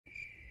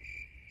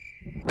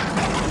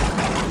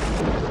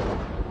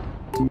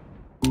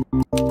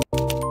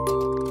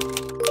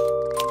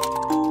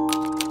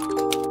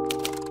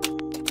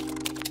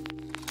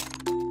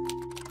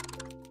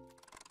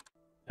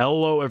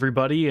Hello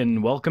everybody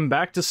and welcome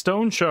back to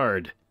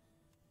StoneShard.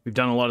 We've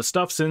done a lot of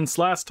stuff since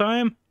last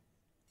time.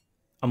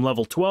 I'm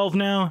level 12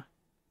 now.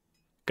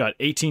 Got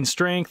 18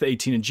 strength,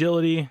 18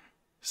 agility,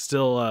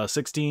 still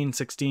 16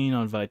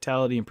 on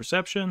vitality and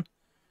perception.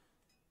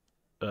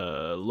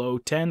 Low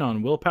 10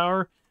 on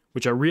willpower,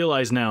 which I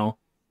realize now,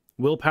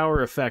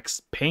 willpower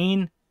affects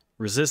pain,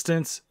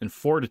 resistance, and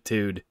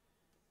fortitude,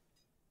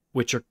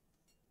 which are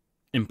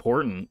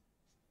important.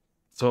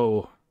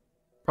 So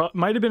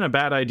might have been a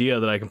bad idea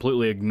that I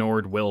completely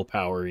ignored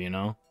willpower, you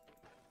know?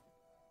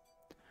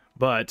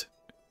 But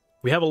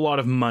we have a lot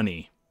of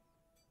money,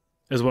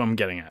 is what I'm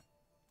getting at.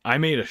 I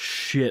made a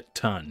shit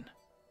ton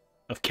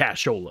of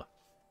cashola.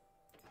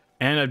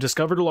 And I've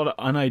discovered a lot of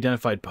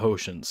unidentified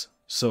potions.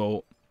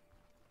 So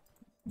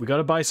we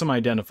gotta buy some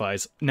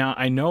identifies. Now,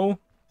 I know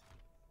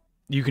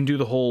you can do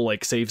the whole,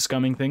 like, save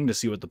scumming thing to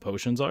see what the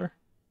potions are.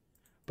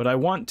 But I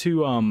want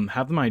to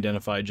have them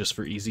identified just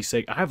for easy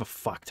sake. I have a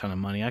fuck ton of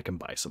money. I can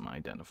buy some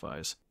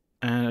identifies.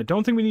 And I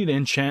don't think we need to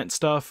enchant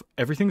stuff.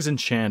 Everything's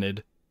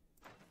enchanted.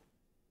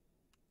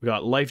 We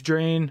got life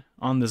drain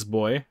on this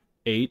boy,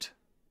 8.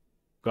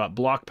 Got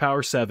block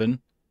power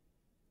 7.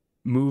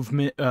 Move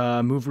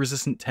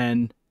resistant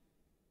 10.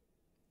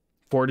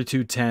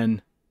 Fortitude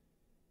 10.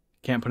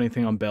 Can't put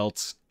anything on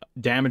belts.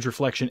 Damage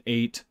reflection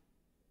 8.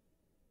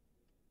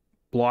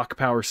 Block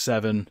power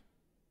 7.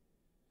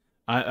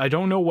 I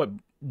don't know what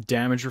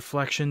damage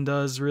reflection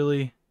does,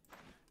 really.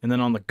 And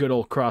then on the good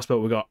old crossbow,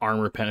 we got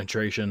armor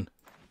penetration.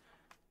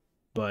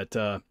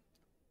 But,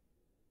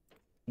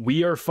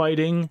 we are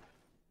fighting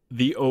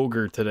the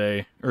ogre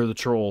today. Or the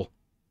troll.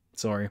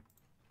 Sorry.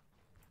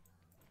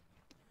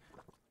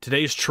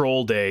 Today's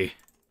troll day.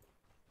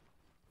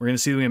 We're gonna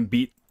see if we can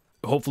beat...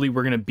 Hopefully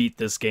we're gonna beat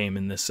this game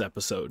in this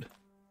episode.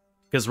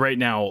 Because right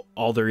now,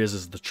 all there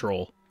is the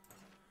troll.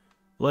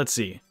 Let's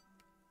see.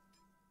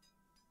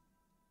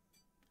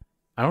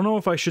 I don't know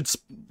if I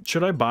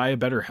should I buy a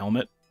better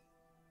helmet?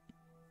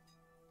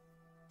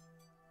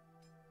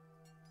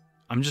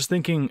 I'm just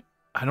thinking,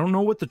 I don't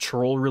know what the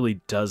troll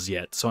really does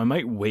yet, so I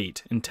might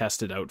wait and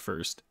test it out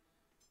first.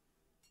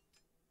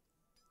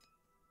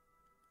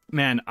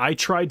 Man, I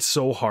tried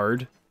so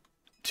hard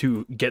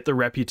to get the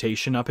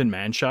reputation up in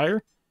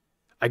Manshire.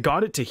 I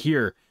got it to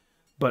here,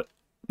 but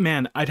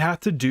man, I'd have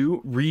to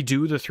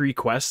redo the 3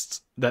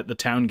 quests that the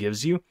town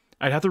gives you.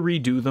 I'd have to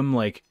redo them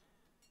like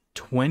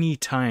 20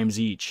 times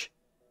each.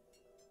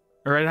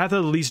 Or I'd have to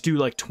at least do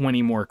like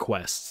 20 more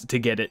quests to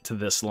get it to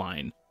this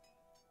line.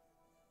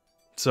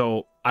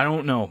 So, I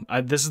don't know.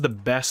 This is the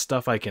best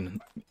stuff I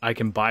can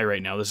buy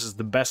right now. This is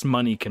the best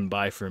money can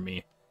buy for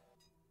me.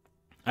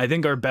 I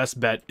think our best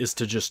bet is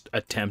to just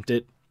attempt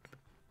it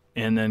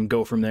and then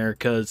go from there,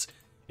 because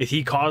if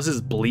he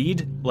causes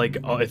bleed, like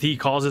if he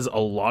causes a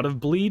lot of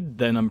bleed,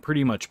 then I'm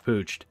pretty much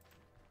pooched.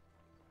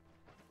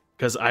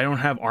 Because I don't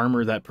have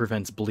armor that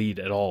prevents bleed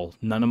at all.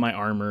 None of my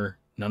armor,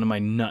 none of my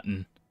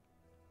nuttin'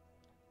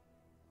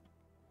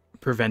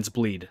 prevents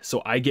bleed.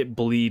 So I get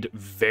bleed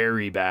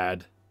very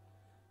bad,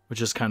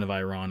 which is kind of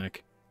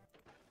ironic.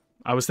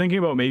 I was thinking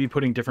about maybe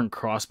putting different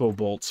crossbow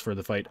bolts for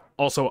the fight.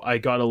 Also, I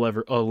got a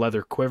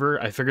leather quiver.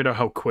 I figured out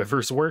how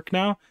quivers work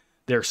now.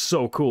 They're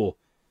so cool.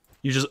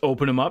 You just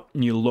open them up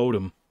and you load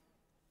them.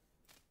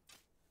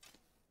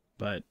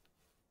 But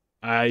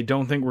I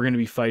don't think we're going to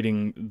be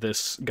fighting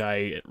this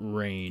guy at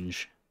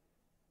range.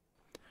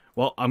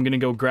 Well, I'm going to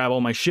go grab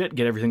all my shit,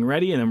 get everything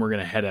ready, and then we're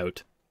going to head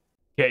out.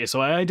 Okay,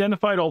 so I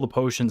identified all the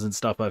potions and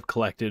stuff I've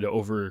collected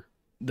over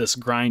this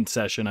grind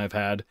session I've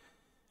had.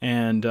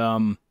 And,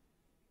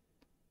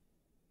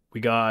 we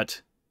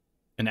got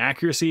an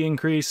accuracy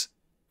increase.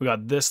 We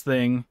got this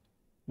thing,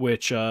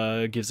 which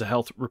gives a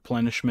health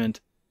replenishment,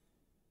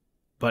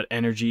 but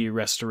energy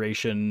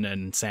restoration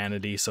and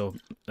sanity, so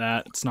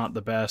that's not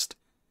the best.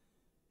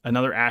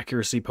 Another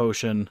accuracy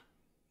potion.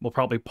 We'll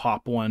probably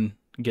pop one,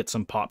 get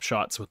some pop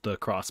shots with the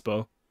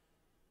crossbow.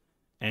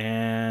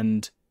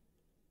 And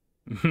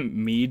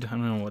mead, I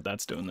don't know what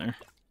that's doing there.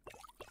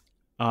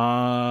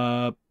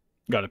 Got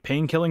a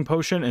pain-killing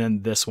potion,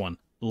 and this one,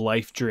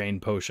 life drain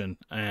potion.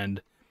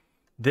 And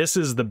this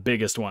is the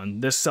biggest one.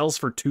 This sells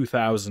for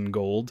 2,000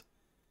 gold,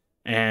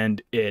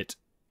 and it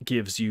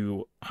gives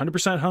you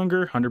 100%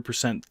 hunger,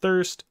 100%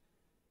 thirst,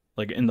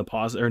 like in the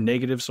positive, or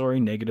negative, sorry,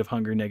 negative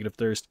hunger, negative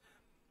thirst,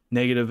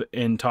 negative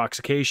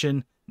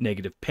intoxication,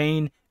 negative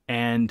pain,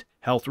 and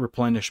health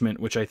replenishment,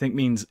 which I think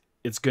means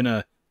it's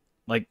gonna,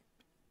 like,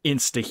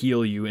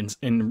 insta-heal you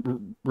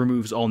and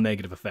removes all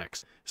negative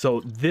effects. So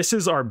this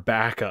is our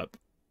backup,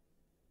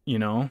 you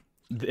know?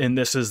 And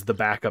this is the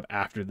backup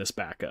after this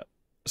backup.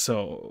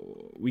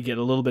 So we get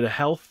a little bit of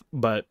health,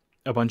 but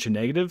a bunch of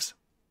negatives.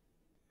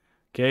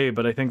 Okay,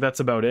 but I think that's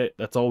about it.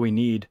 That's all we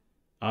need.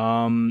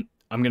 I'm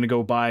gonna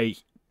go buy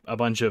a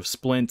bunch of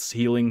splints,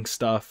 healing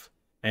stuff,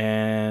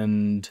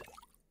 and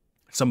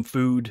some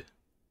food.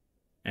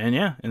 And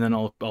yeah, and then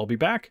I'll be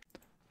back.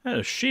 There's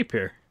a sheep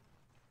here.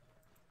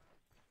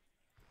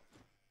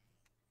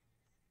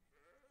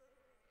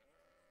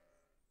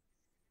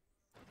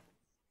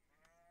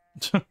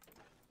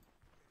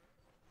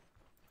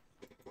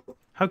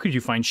 How could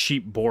you find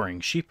sheep boring?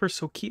 Sheep are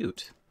so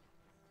cute.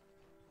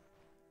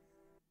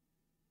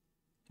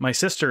 My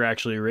sister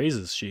actually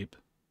raises sheep.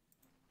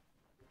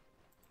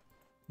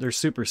 They're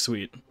super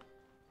sweet.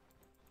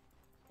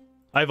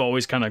 I've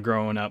always kind of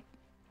grown up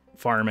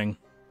farming.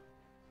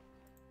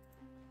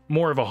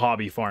 More of a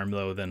hobby farm,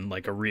 though, than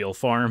like a real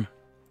farm.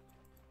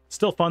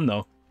 Still fun,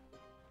 though.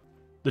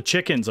 The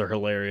chickens are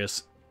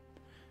hilarious.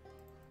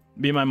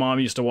 Me and my mom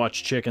used to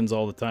watch chickens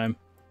all the time.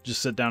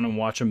 Just sit down and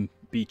watch them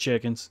be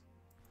chickens.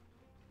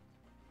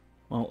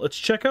 Well, let's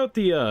check out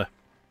the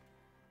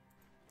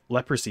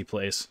leprosy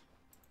place.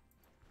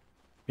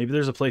 Maybe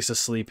there's a place to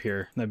sleep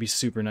here. That'd be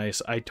super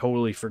nice. I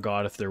totally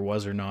forgot if there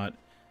was or not.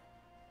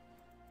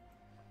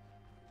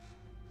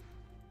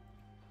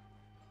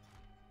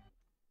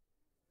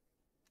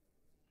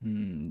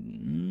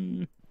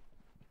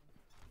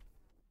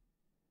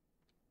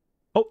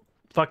 Oh,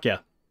 fuck yeah.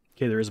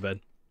 Okay, there is a bed.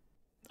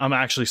 I'm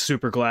actually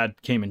super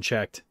glad came and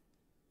checked.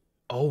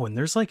 Oh, and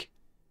there's like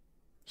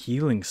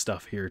healing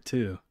stuff here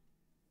too.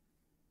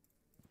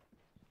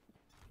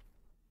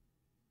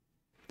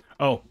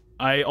 Oh,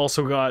 I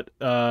also got,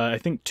 I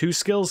think 2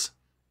 skills.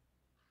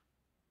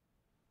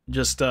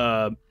 Just,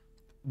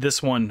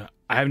 this one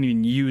I haven't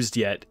even used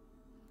yet.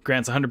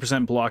 Grants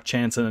 100% block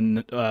chance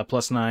and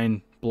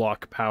 +9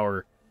 block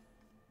power.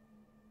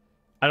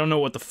 I don't know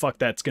what the fuck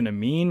that's gonna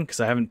mean, because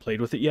I haven't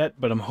played with it yet,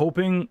 but I'm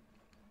hoping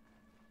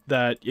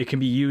that it can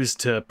be used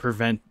to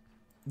prevent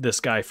this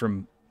guy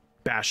from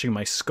bashing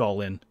my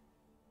skull in.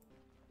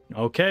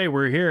 Okay,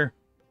 we're here.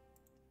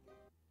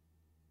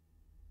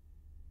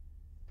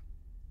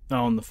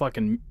 Oh,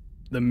 and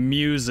the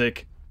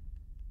music.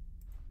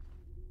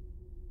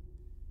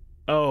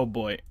 Oh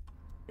boy.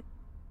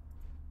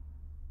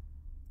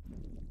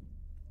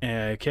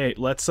 Okay,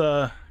 let's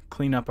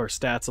clean up our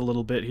stats a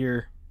little bit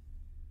here.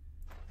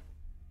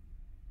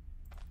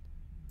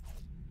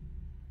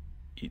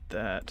 Eat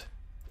that.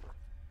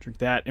 Drink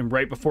that. And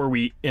right before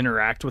we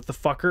interact with the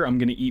fucker, I'm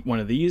gonna eat one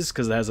of these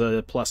because it has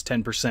a plus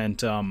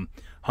 10%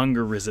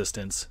 hunger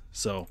resistance.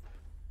 So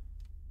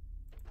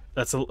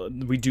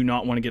we do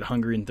not want to get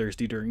hungry and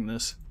thirsty during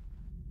this.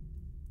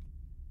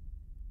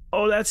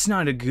 Oh, that's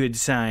not a good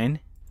sign.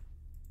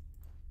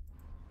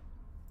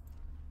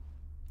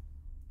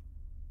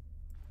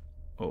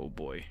 Oh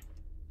boy.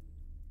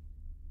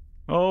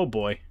 Oh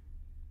boy.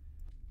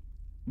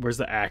 Where's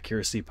the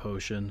accuracy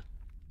potion?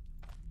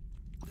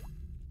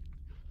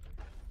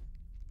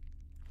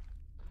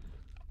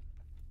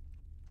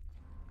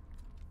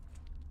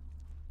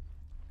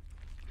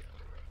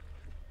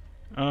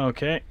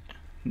 Okay.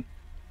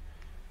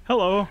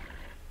 Hello.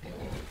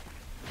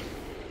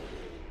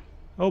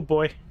 Oh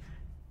boy.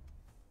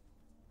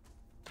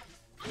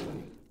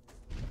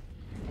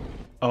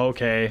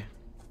 Okay.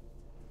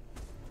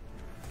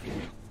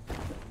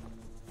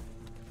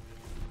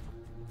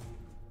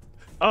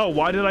 Oh,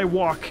 why did I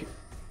walk?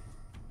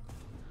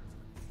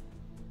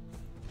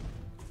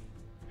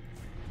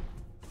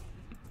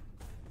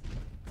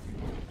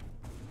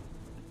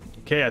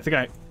 Okay, I think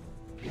I...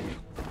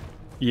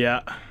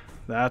 Yeah,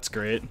 that's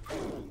great.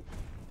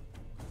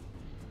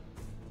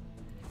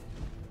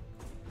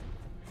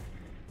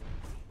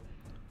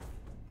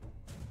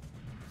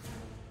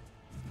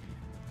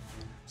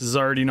 This is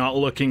already not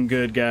looking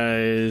good,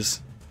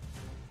 guys.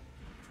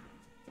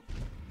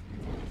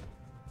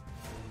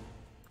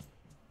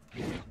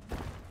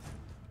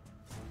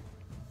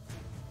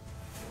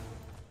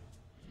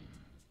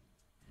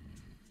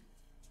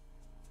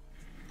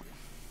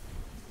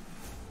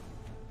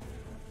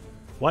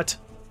 What?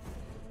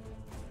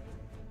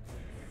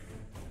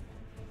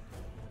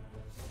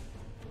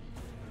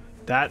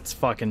 That's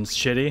fucking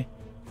shitty.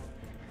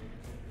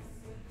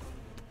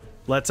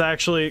 Let's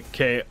actually...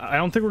 Okay, I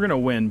don't think we're gonna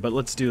win, but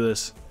let's do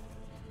this.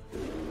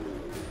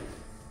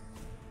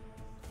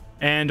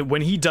 And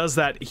when he does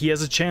that, he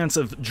has a chance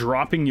of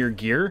dropping your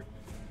gear.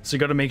 So you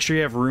gotta make sure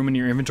you have room in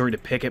your inventory to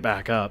pick it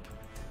back up.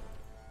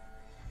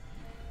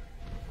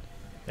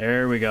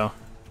 There we go.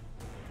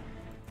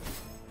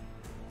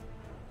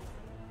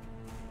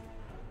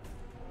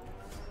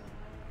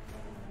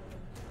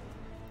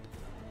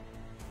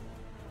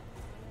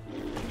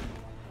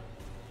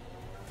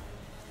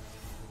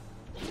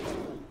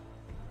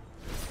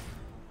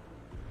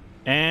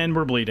 And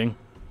we're bleeding.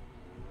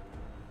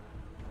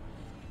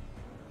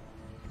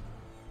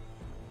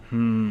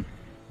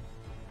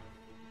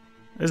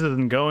 This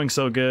isn't going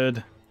so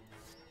good.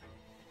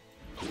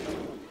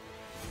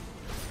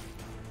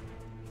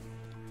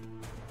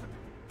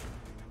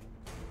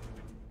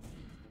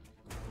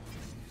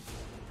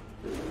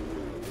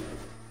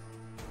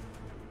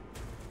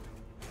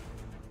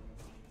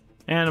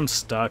 And I'm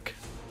stuck.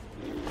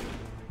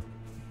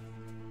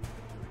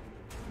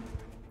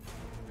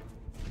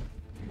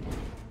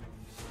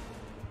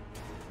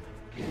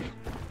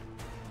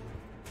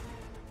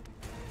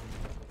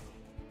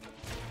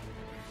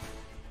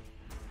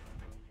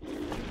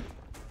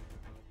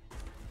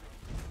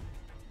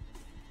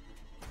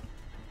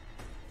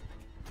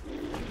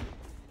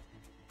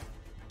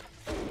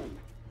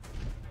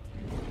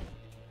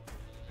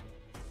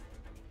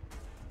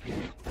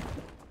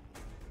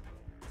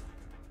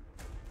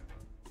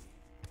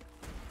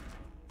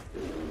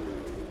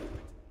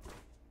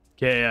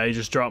 Okay, I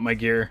just dropped my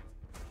gear.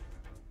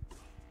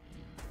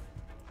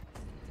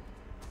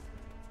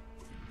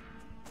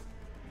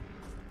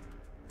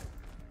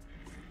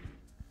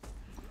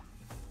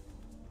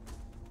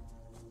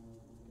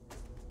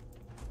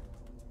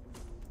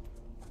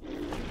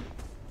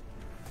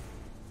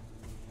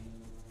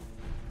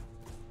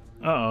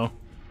 Uh-oh.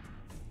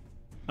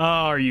 Oh,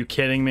 are you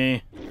kidding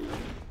me?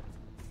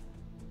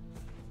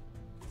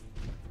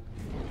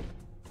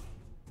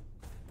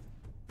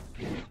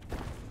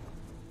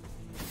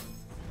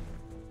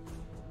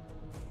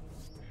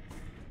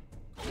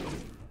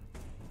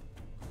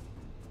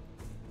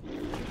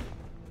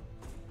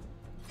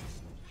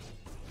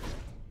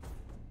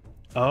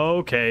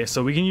 Okay,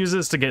 so we can use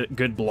this to get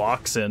good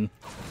blocks in.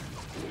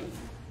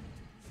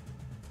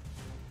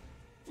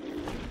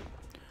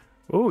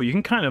 Oh, you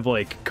can kind of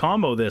like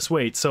combo this.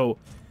 Wait, so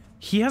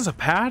he has a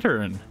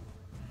pattern.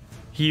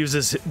 He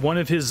uses one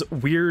of his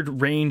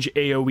weird range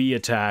AoE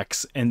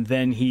attacks, and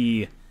then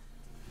he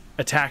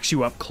attacks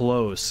you up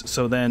close.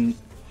 So then...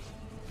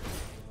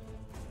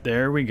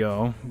 There we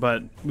go.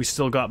 But we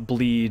still got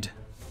bleed.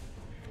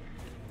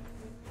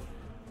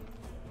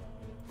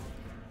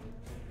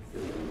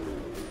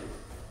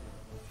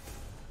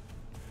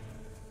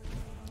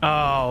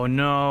 Oh,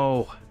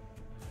 no.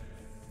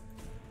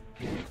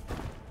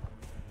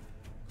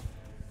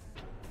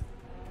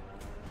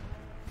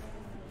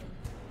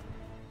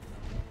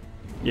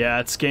 Yeah,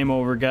 it's game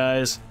over,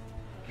 guys.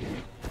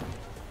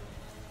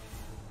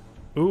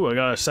 Ooh, I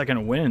got a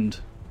second wind.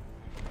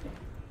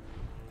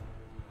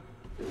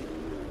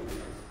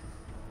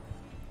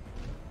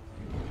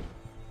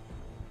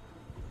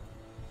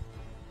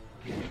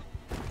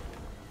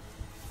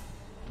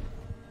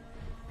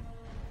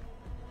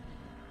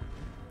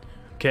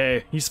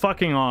 Okay, he's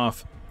fucking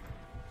off.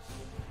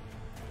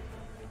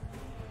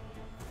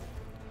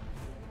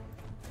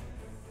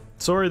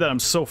 Sorry that I'm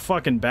so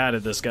fucking bad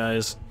at this,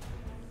 guys.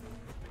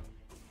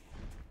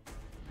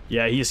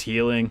 Yeah, he's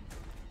healing.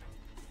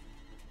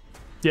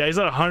 Yeah, he's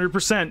at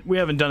 100%. We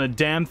haven't done a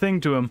damn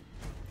thing to him.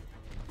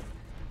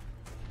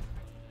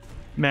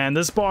 Man,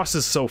 this boss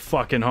is so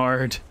fucking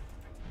hard.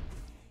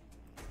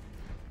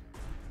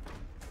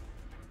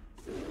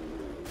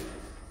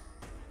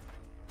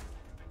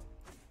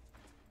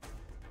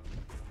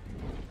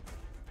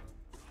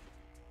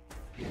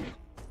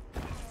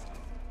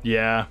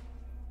 Yeah.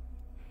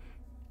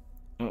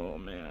 Oh,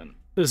 man.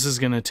 This is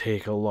gonna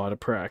take a lot of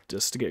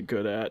practice to get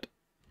good at.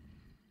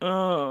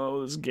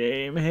 Oh, this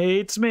game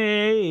hates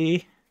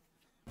me.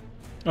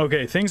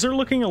 Okay, things are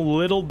looking a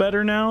little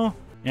better now,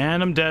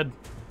 and I'm dead.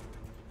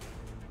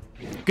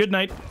 Good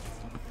night.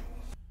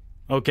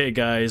 Okay,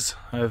 guys,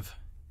 I've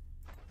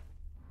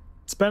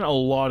spent a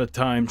lot of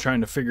time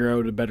trying to figure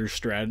out a better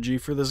strategy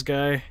for this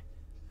guy.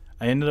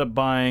 I ended up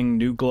buying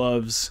new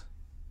gloves,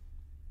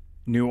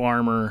 new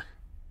armor,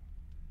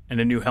 and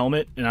a new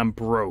helmet, and I'm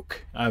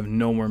broke. I have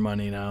no more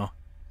money now.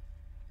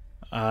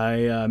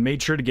 I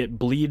made sure to get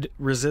bleed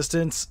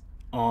resistance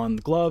on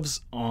the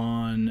gloves,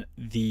 on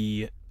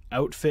the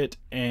outfit,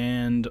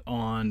 and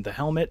on the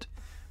helmet.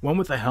 Went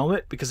with the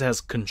helmet because it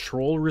has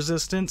control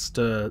resistance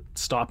to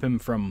stop him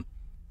from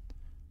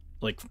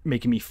like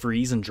making me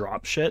freeze and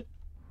drop shit.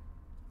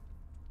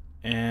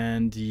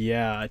 And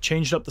yeah, I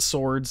changed up the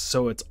swords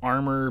so it's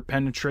armor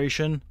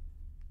penetration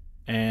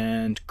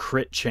and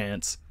crit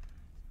chance,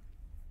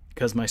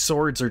 because my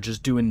swords are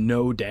just doing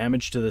no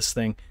damage to this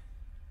thing.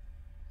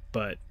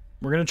 But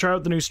we're going to try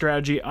out the new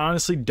strategy. I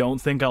honestly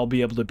don't think I'll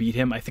be able to beat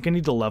him. I think I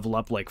need to level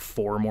up like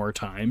 4 more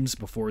times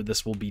before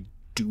this will be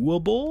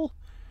doable.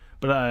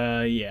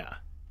 But, yeah.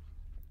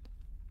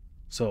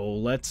 So,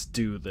 let's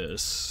do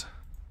this.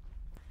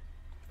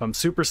 If I'm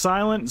super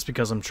silent, it's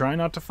because I'm trying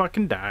not to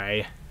fucking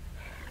die.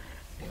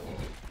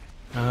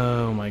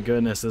 Oh my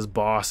goodness, this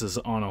boss is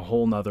on a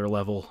whole nother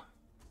level.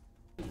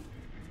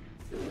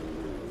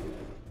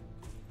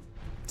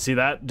 See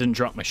that? Didn't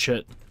drop my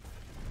shit.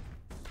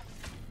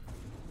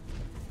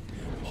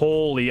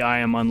 Holy, I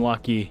am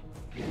unlucky.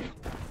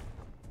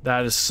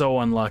 That is so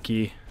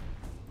unlucky.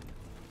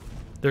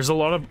 There's a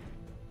lot of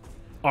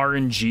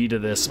RNG to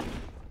this.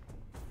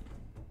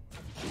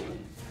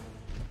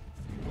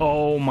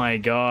 Oh my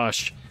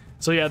gosh.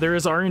 So yeah, there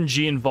is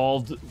RNG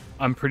involved,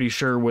 I'm pretty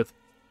sure, with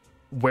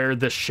where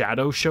the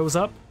shadow shows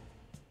up.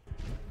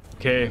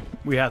 Okay,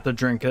 we have to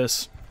drink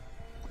this.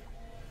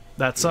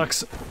 That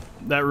sucks.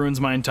 That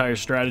ruins my entire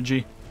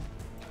strategy.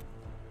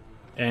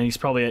 And he's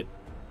probably at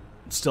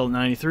still at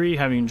 93,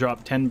 having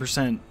dropped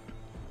 10%.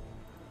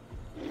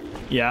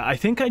 Yeah, I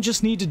think I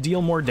just need to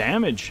deal more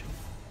damage.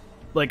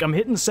 Like, I'm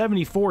hitting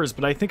 74s,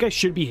 but I think I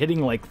should be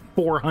hitting like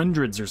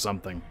 400s or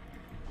something.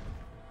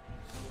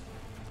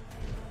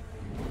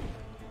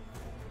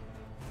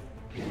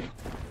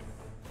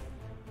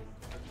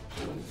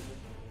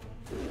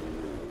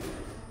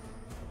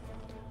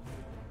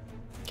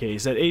 Okay,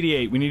 he's at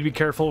 88. We need to be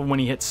careful when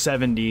he hits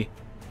 70.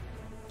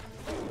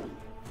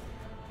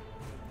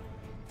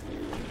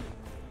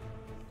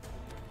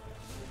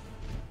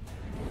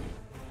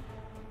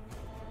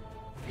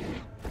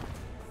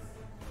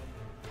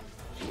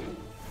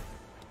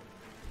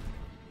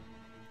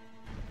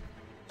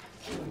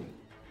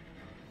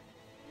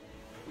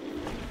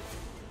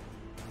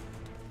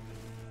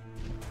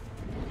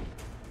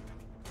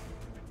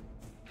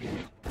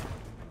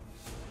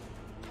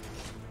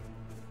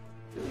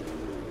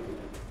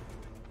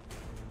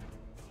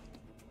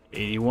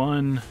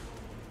 81.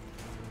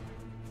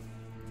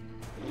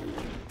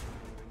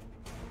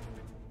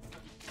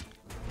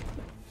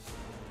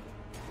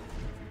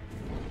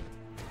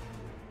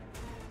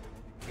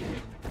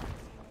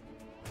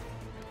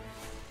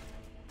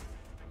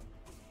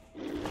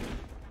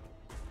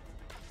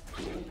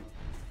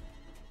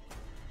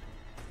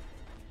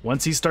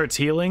 Once he starts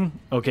healing,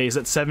 okay, he's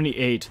at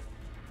 78.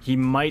 He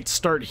might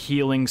start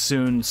healing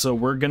soon, so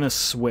we're gonna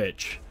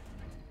switch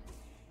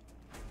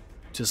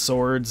to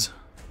swords.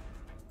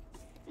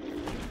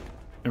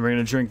 And we're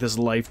gonna drink this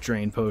life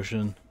drain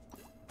potion.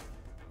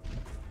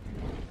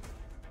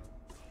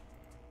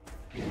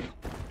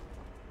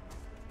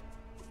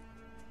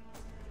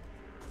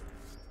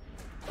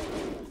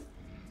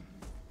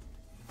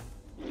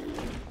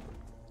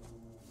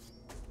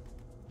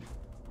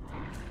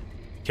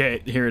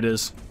 Okay, here it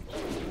is.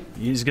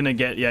 He's gonna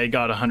get, yeah, he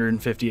got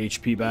 150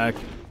 HP back.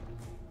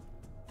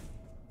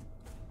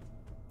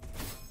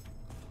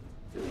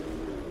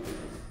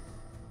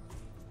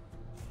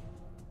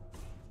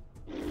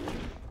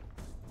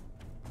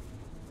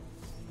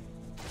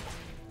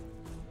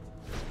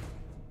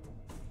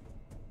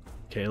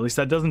 Okay, at least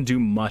that doesn't do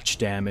much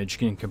damage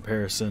in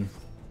comparison.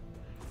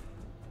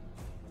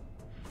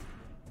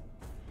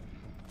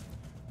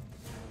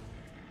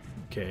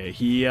 Okay,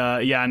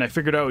 yeah, and I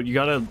figured out you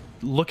gotta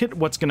look at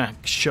what's gonna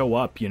show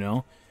up, you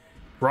know?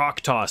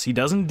 Rock toss. He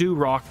doesn't do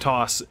rock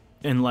toss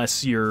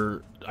unless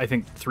you're, I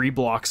think, 3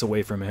 blocks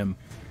away from him.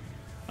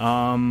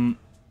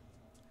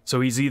 So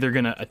he's either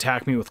gonna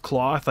attack me with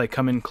cloth, I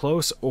come in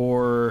close,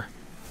 or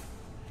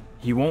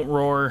he won't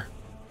roar,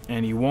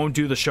 and he won't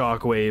do the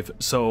shockwave,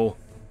 so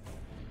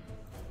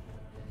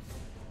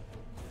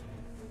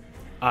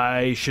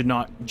I should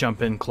not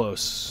jump in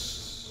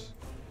close.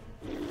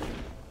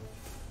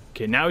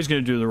 Okay, now he's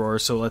gonna do the roar,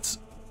 so let's...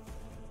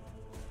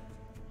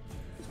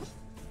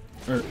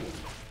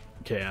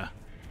 Okay, yeah.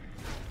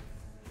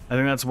 I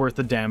think that's worth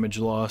the damage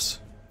loss.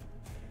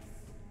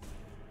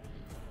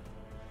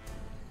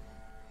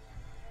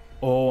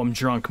 Oh, I'm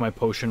drunk. My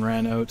potion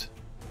ran out.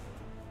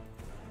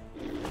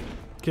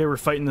 Okay, we're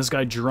fighting this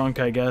guy drunk,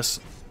 I guess.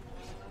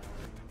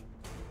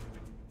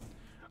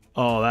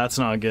 Oh, that's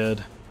not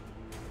good.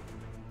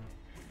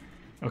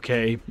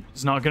 Okay,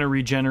 he's not gonna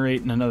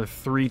regenerate in another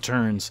 3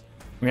 turns.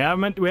 We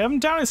have him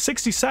down at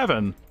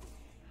 67,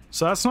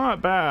 so that's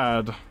not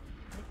bad. I'm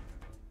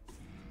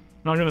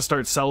not gonna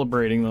start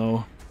celebrating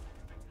though.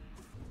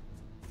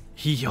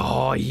 He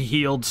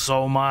healed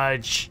so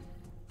much.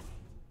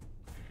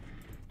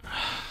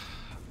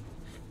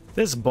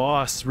 This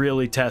boss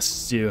really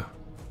tests you.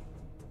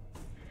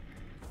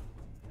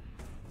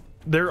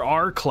 There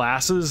are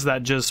classes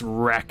that just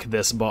wreck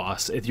this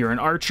boss. If you're an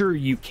archer,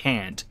 you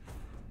can't.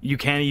 You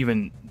don't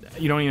even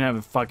have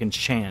a fucking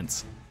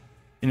chance.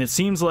 And it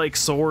seems like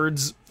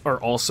swords are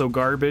also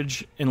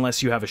garbage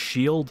unless you have a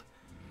shield.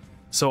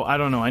 So I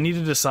don't know. I need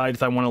to decide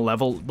if I want to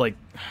level, like,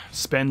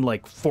 spend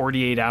like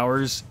 48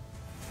 hours,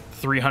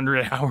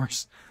 300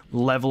 hours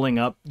leveling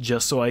up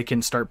just so I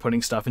can start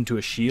putting stuff into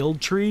a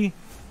shield tree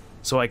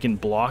so I can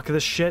block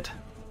this shit.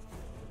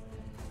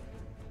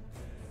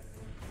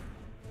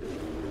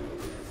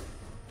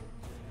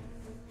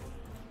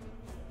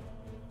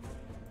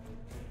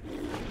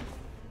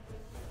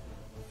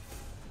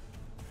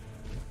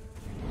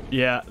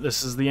 Yeah,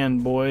 this is the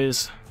end,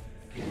 boys.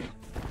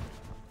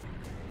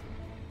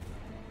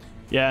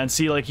 Yeah, and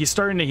see, like, he's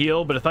starting to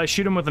heal, but if I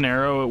shoot him with an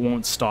arrow, it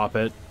won't stop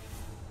it.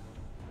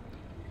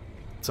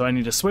 So I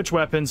need to switch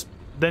weapons,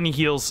 then he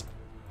heals.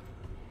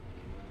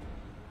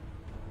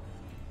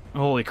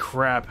 Holy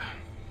crap.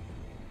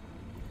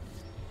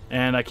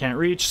 And I can't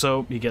reach,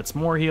 so he gets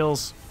more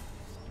heals.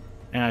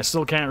 And I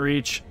still can't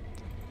reach,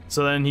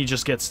 so then he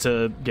just gets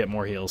to get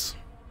more heals.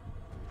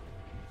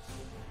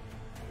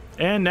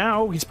 And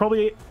now he's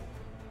probably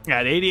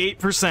at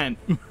 88%.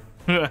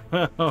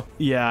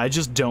 Yeah, I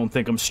just don't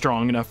think I'm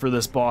strong enough for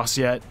this boss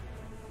yet.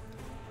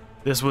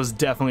 This was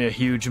definitely a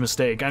huge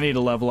mistake. I need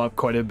to level up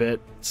quite a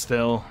bit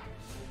still.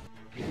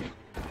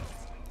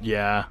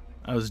 Yeah,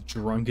 I was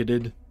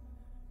drunketed.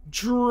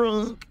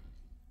 Drunk.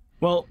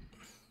 Well,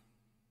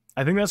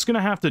 I think that's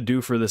gonna have to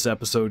do for this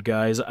episode,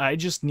 guys. I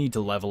just need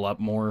to level up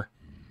more.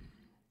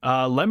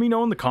 Let me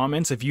know in the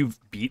comments if you've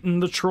beaten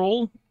the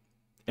troll.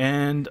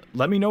 And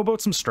let me know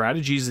about some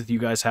strategies if you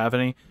guys have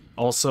any.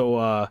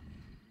 Also,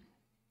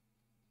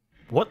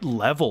 what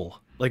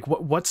level? Like,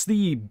 what's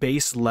the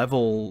base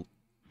level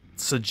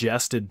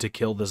suggested to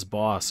kill this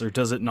boss? Or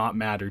does it not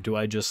matter? Do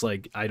I just,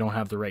 like, I don't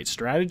have the right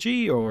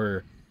strategy?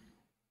 Or...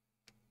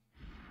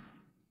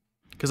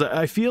 Because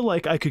I feel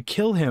like I could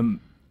kill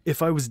him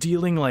if I was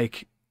dealing,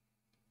 like,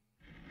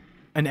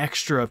 an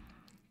extra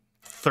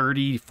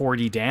 30,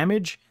 40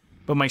 damage.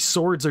 But my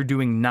swords are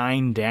doing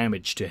 9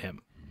 damage to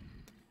him.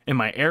 And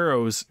my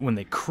arrows, when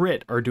they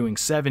crit, are doing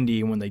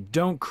 70, and when they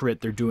don't crit,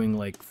 they're doing,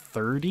 like,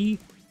 30?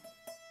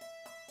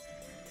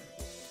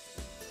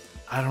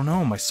 I don't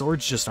know, my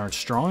swords just aren't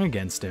strong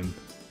against him.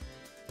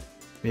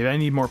 Maybe I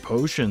need more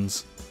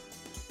potions.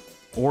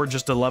 Or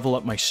just to level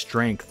up my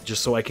strength,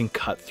 just so I can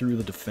cut through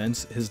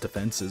the his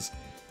defenses.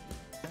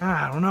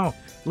 I don't know.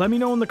 let me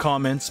know in the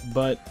comments,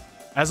 but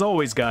as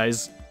always,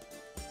 guys,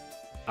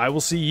 I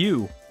will see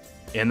you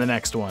in the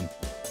next one.